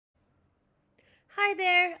Hi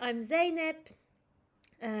there, I'm Zeynep.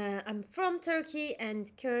 I'm from Turkey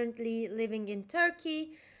and currently living in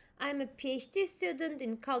Turkey. I'm a PhD student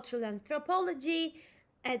in cultural anthropology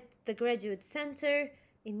at the Graduate Center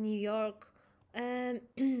in New York. And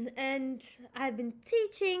I've been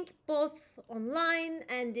teaching both online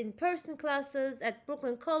and in person classes at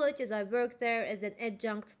Brooklyn College as I work there as an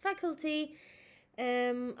adjunct faculty.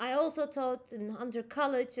 I also taught in Hunter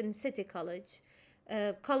College and City College,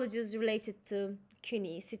 colleges related to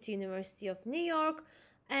CUNY, City University of New York,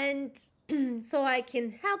 and so I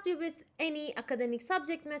can help you with any academic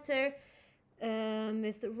subject matter,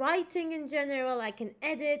 with writing in general. I can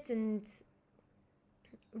edit and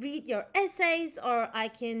read your essays, or I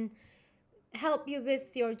can help you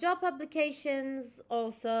with your job applications,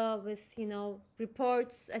 also with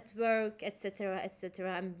reports at work, etc.,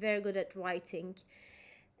 etc. I'm very good at writing.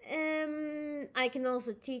 I can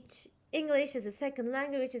also teach English as a second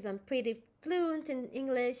language, as I'm pretty fluent in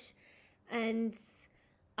English. And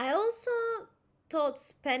I also taught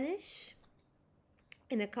Spanish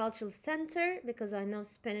in a cultural center because I know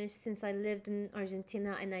Spanish since I lived in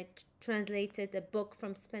Argentina, and I translated a book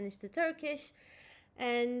from Spanish to Turkish.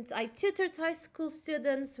 And I tutored high school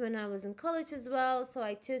students when I was in college as well. So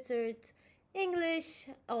I tutored English,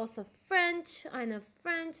 also French. I know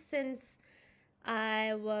French since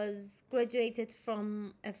I was graduated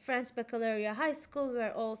from a French baccalaureate high school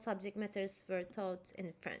where all subject matters were taught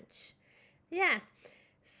in French. Yeah,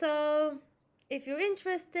 so if you're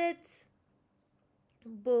interested,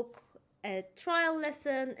 book a trial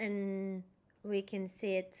lesson and we can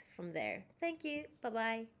see it from there. Thank you. Bye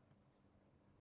bye.